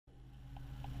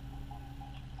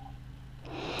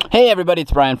Hey everybody,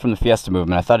 it's Bryan from the Fiesta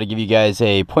Movement. I thought I'd give you guys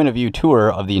a point of view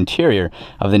tour of the interior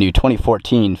of the new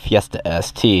 2014 Fiesta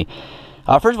ST.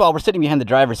 First of all, we're sitting behind the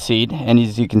driver's seat, and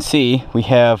as you can see, we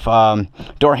have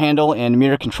door handle and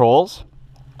mirror controls,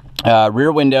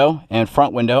 rear window and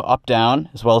front window up down,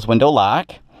 as well as window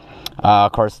lock.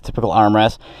 Of course, typical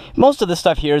armrest. Most of this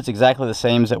stuff here is exactly the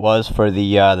same as it was for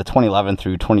the 2011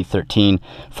 through 2013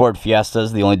 Ford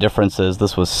Fiestas. The only difference is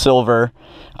this was silver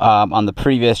on the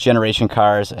previous generation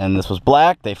cars, and this was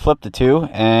black. They flipped the two,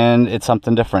 and it's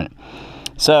something different.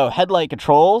 So headlight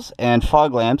controls and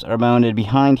fog lamps are mounted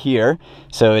behind here.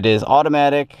 So it is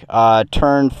automatic,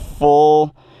 turn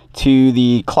full to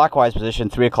the clockwise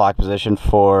position, 3 o'clock position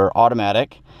for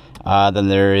automatic. Then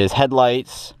there is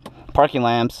headlights, parking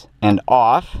lamps, and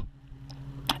off.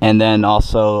 And then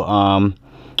also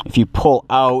if you pull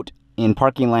out in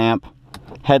parking lamp,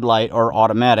 headlight, or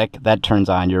automatic, that turns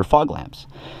on your fog lamps.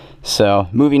 So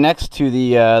moving next to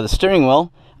the steering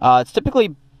wheel, it's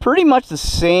typically pretty much the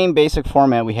same basic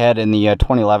format we had in the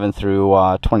 2011 through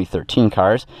 2013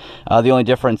 cars. The only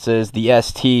difference is the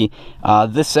ST,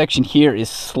 this section here is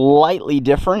slightly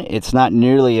different. It's not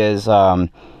nearly as I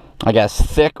guess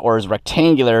thick or as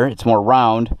rectangular. It's more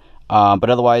round. But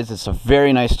otherwise, it's a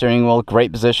very nice steering wheel,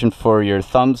 great position for your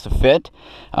thumbs to fit,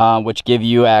 which give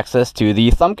you access to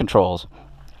the thumb controls.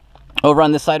 Over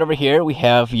on this side over here, we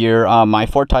have your My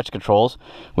Ford Touch controls,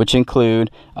 which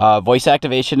include voice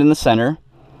activation in the center,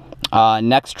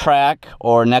 next track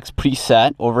or next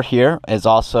preset over here is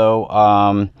also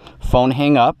phone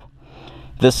hang up.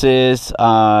 This is,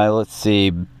 let's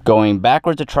see, going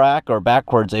backwards a track or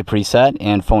backwards a preset,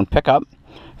 and phone pickup.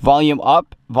 Volume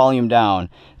up, volume down.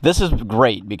 This is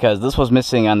great because this was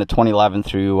missing on the 2011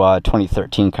 through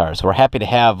 2013 cars. So we're happy to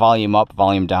have volume up,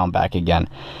 volume down back again.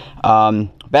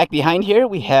 Back behind here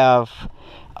we have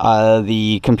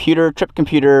the trip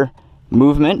computer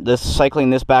movement. Cycling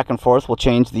this back and forth will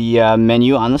change the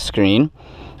menu on the screen,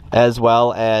 as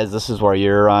well as this is where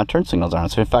your turn signals are.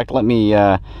 So in fact, I'm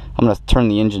going to turn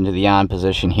the engine to the on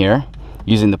position here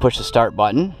using the push to start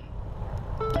button.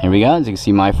 Here we go. As you can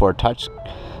see, My Ford Touch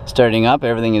starting up,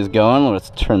 everything is going. Let's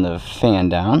turn the fan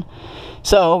down.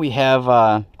 So we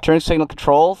have turn signal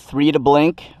control, 3 to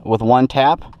blink with 1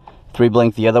 tap, 3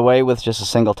 blink the other way with just a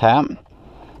single tap.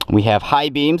 We have high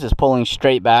beams, is pulling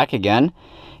straight back again.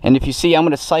 And if you see, I'm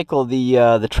going to cycle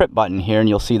the trip button here, and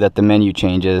you'll see that the menu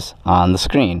changes on the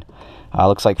screen.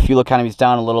 Looks like fuel economy is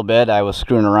down a little bit. I was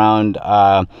screwing around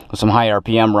with some high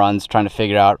RPM runs, trying to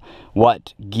figure out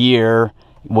what gear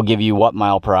will give you what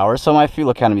mile per hour. So my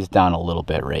fuel economy is down a little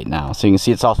bit right now. So you can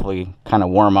see it's also kind of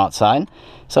warm outside.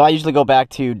 So I usually go back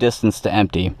to distance to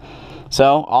empty.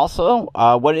 So also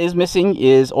what is missing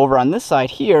is over on this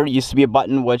side here used to be a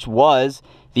button which was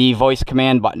the voice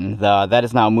command button. That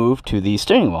is now moved to the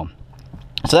steering wheel.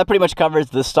 So that pretty much covers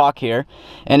the stock here.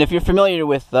 And if you're familiar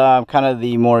with kind of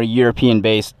the more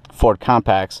European-based Ford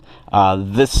compacts,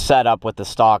 this setup with the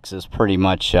stocks has pretty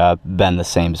much been the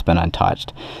same. It's been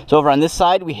untouched. So over on this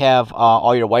side, we have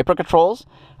all your wiper controls.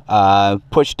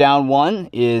 Push down 1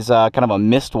 is kind of a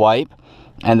mist wipe,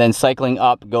 and then cycling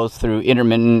up goes through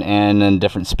intermittent and then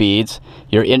different speeds.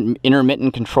 Your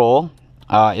intermittent control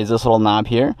is this little knob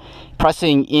here.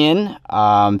 Pressing in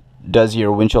does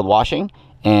your windshield washing,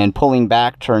 and pulling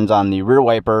back turns on the rear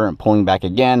wiper, and pulling back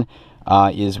again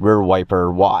is rear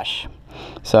wiper wash.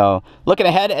 So looking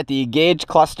ahead at the gauge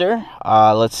cluster,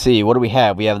 let's see, what do we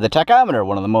have? We have the tachometer,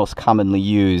 one of the most commonly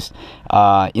used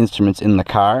instruments in the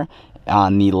car.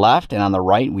 On the left and on the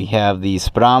right, we have the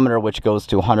speedometer, which goes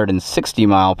to 160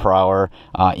 mile per hour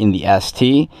in the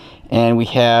ST. And we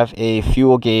have a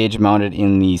fuel gauge mounted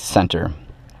in the center.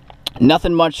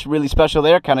 Nothing much really special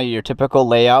there, kind of your typical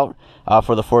layout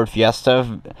for the Ford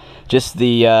Fiesta. Just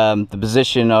the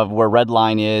position of where red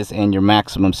line is and your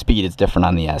maximum speed is different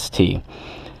on the ST.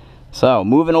 So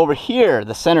moving over here,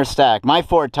 the center stack, My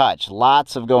Ford Touch,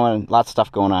 lots of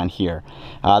stuff going on here.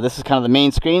 This is kind of the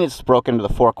main screen. It's broken into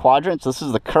the 4 quadrants. This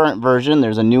is the current version.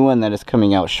 There's a new one that is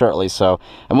coming out shortly, so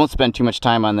I won't spend too much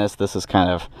time on this. This is kind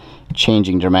of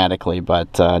changing dramatically,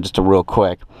 but just a real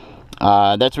quick.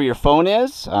 That's where your phone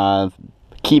is.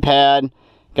 Keypad,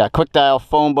 got quick dial,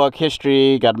 phone book,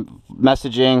 history, got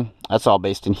messaging. That's all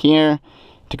based in here.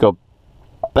 To go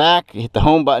back, hit the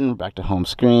home button, back to home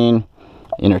screen.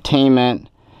 Entertainment.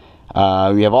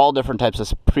 We have all different types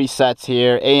of presets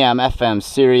here: AM, FM,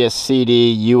 Sirius,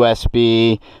 CD,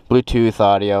 USB, Bluetooth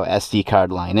audio, SD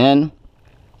card line in.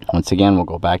 Once again, we'll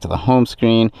go back to the home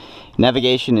screen.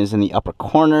 Navigation is in the upper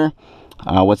corner.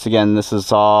 Once again,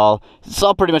 it's all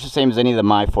pretty much the same as any of the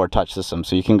My Ford Touch systems.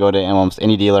 So you can go to almost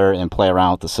any dealer and play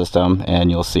around with the system,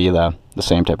 and you'll see the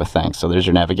same type of thing. So there's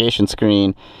your navigation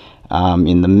screen.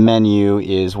 In the menu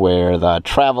is where the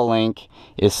travel link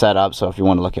is set up. So if you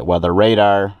want to look at weather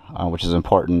radar, which is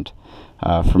important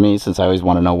for me since I always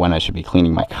want to know when I should be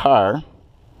cleaning my car.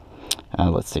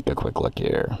 Let's take a quick look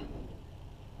here.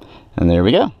 And there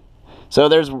we go. So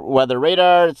there's weather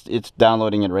radar. It's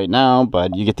downloading it right now,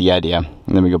 but you get the idea.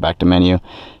 And then we go back to menu.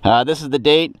 This is the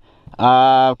date.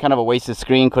 Kind of a wasted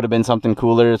screen. Could have been something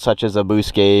cooler, such as a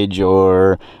boost gauge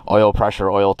or oil pressure,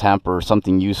 oil temp, or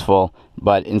something useful.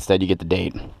 But instead, you get the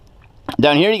date.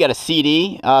 Down here, you got a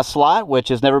CD slot, which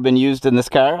has never been used in this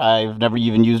car. I've never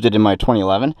even used it in my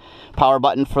 2011. Power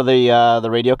button for the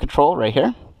radio control right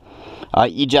here.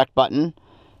 Eject button.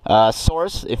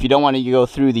 Source, if you don't want to go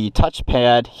through the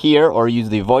touchpad here or use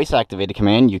the voice activated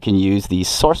command, you can use the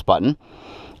source button.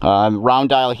 Round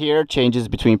dial here changes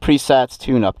between presets,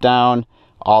 tune up, down.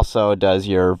 Also does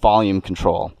your volume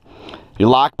control. Your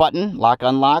lock button, lock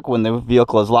unlock. When the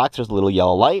vehicle is locked, there's a little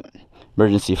yellow light.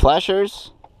 Emergency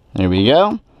flashers. There we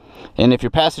go. And if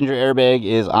your passenger airbag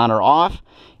is on or off,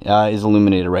 is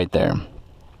illuminated right there.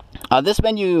 This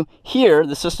menu here,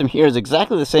 the system here, is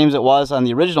exactly the same as it was on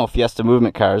the original Fiesta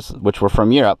Movement cars, which were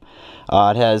from Europe.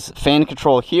 It has fan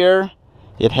control here.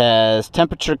 It has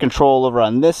temperature control over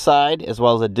on this side, as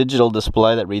well as a digital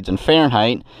display that reads in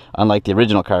Fahrenheit, unlike the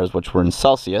original cars, which were in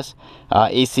Celsius.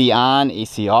 AC on,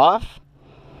 AC off.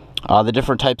 The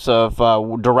different types of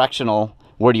directional,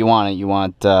 where do you want it? You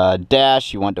want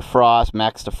dash, you want defrost,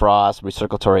 max defrost,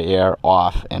 recirculatory air,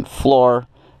 off, and floor.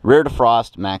 Rear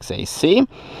defrost, max AC.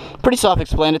 Pretty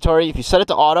self-explanatory. If you set it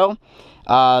to auto,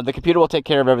 the computer will take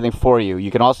care of everything for you.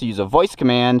 You can also use a voice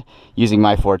command using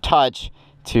My Ford Touch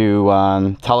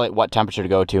to tell it what temperature to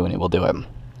go to, and it will do it.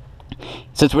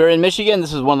 Since we're in Michigan,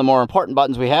 this is one of the more important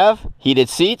buttons we have. Heated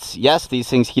seats. Yes, these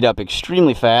things heat up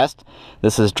extremely fast.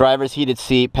 This is driver's heated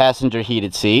seat, passenger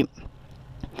heated seat.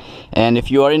 And if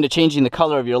you are into changing the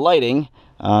color of your lighting,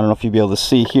 I don't know if you'll be able to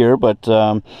see here, but we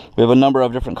have a number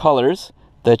of different colors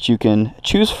that you can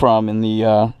choose from in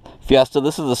the Fiesta.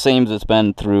 This is the same as it's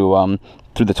been through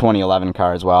the 2011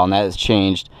 car as well, and that has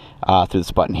changed through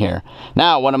this button here.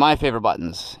 Now, one of my favorite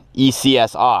buttons,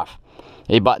 ECS off,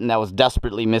 a button that was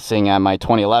desperately missing on my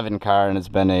 2011 car, and it's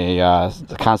been a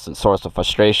constant source of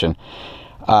frustration.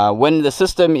 When the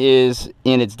system is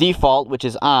in its default, which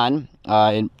is on,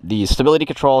 the stability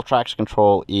control, traction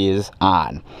control is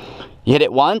on. You hit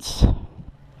it once,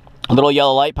 a little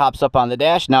yellow light pops up on the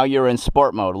dash. Now you're in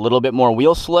sport mode. A little bit more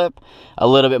wheel slip, a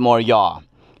little bit more yaw.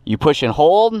 You push and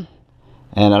hold,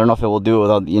 and I don't know if it will do it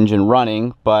without the engine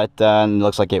running, but it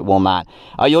looks like it will not.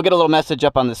 You'll get a little message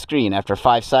up on the screen. After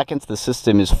 5 seconds, the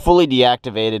system is fully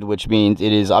deactivated, which means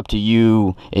it is up to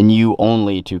you and you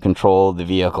only to control the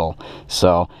vehicle.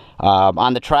 So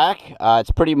on the track,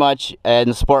 it's pretty much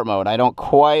in sport mode. I don't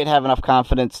quite have enough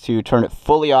confidence to turn it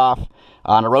fully off.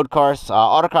 On a road course,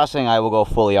 autocrossing, I will go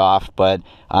fully off, but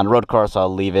on a road course,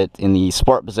 I'll leave it in the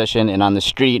sport position, and on the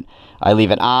street, I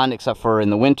leave it on, except for in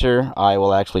the winter, I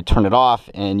will actually turn it off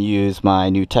and use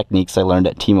my new techniques I learned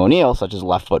at Team O'Neill, such as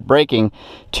left foot braking,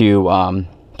 to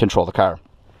control the car.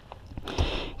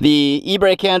 The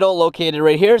e-brake handle located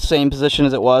right here, same position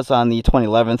as it was on the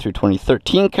 2011 through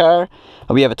 2013 car.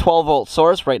 We have a 12-volt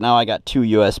source. Right now, I got 2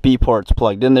 USB ports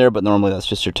plugged in there, but normally that's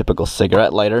just your typical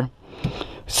cigarette lighter.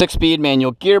 6-speed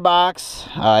manual gearbox.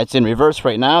 It's in reverse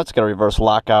right now. It's got a reverse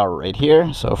lockout right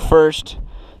here. So first,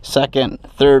 second,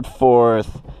 third,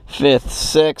 fourth, fifth,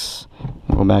 sixth.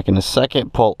 Go back in a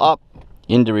second. Pull up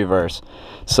into reverse.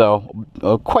 So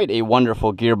quite a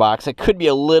wonderful gearbox. It could be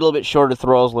a little bit shorter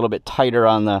throws, a little bit tighter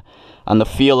on the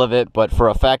feel of it, but for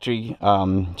a factory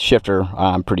shifter,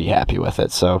 I'm pretty happy with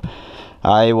it. So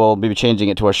I will be changing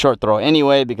it to a short throw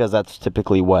anyway, because that's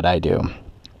typically what I do.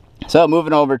 So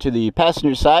moving over to the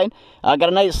passenger side, I got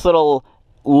a nice little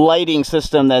lighting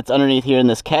system that's underneath here in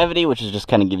this cavity, which is just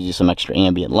kind of gives you some extra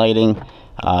ambient lighting.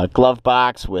 Glove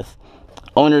box with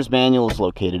owner's manuals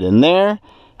located in there.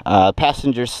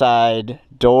 Passenger side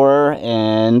door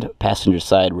and passenger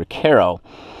side recaro.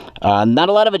 Not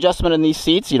a lot of adjustment in these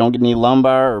seats. You don't get any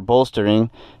lumbar or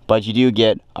bolstering, but you do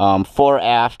get fore,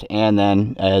 aft, and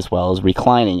then as well as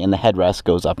reclining, and the headrest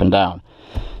goes up and down.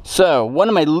 So, one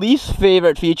of my least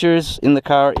favorite features in the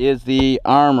car is the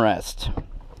armrest.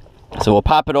 So we'll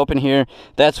pop it open here.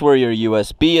 That's where your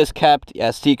USB is kept,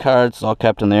 SD cards all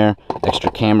kept in there,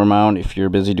 extra camera mount if you're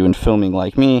busy doing filming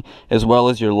like me, as well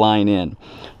as your line in.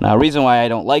 Now, the reason why I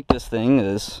don't like this thing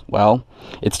is, well,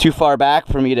 it's too far back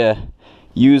for me to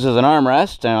use as an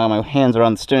armrest. My hands are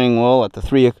on the steering wheel at the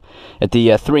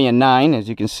 3 and 9. As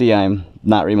you can see, I'm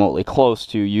not remotely close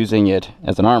to using it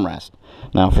as an armrest.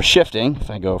 Now for shifting, if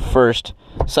I go first,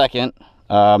 second,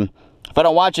 if I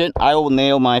don't watch it, I will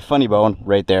nail my funny bone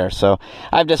right there. So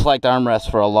I've disliked armrests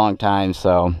for a long time,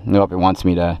 so I hope it wants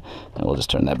me to, we'll just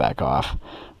turn that back off.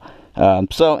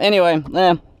 So anyway,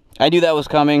 I knew that was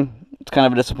coming. It's kind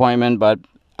of a disappointment, but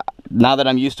now that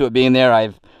I'm used to it being there,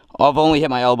 I've only hit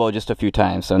my elbow just a few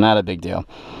times, so not a big deal.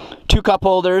 2 cup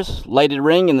holders, lighted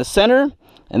ring in the center,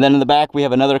 and then in the back we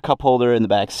have another cup holder in the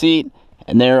back seat,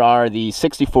 and there are the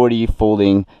 60/40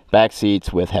 folding back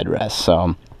seats with headrests.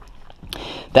 So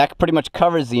that pretty much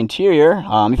covers the interior.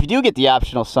 If you do get the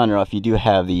optional sunroof, you do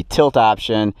have the tilt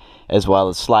option as well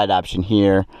as slide option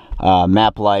here,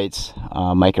 map lights,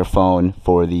 microphone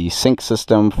for the sync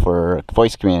system for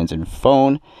voice commands and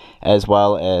phone, as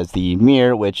well as the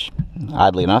mirror, which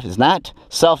oddly enough is not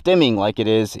self-dimming like it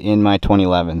is in my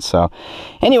 2011. So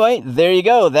anyway, there you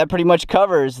go. That pretty much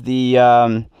covers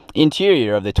the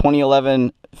interior of the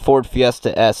 2011 Ford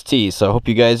Fiesta ST. So I hope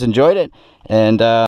you guys enjoyed it, and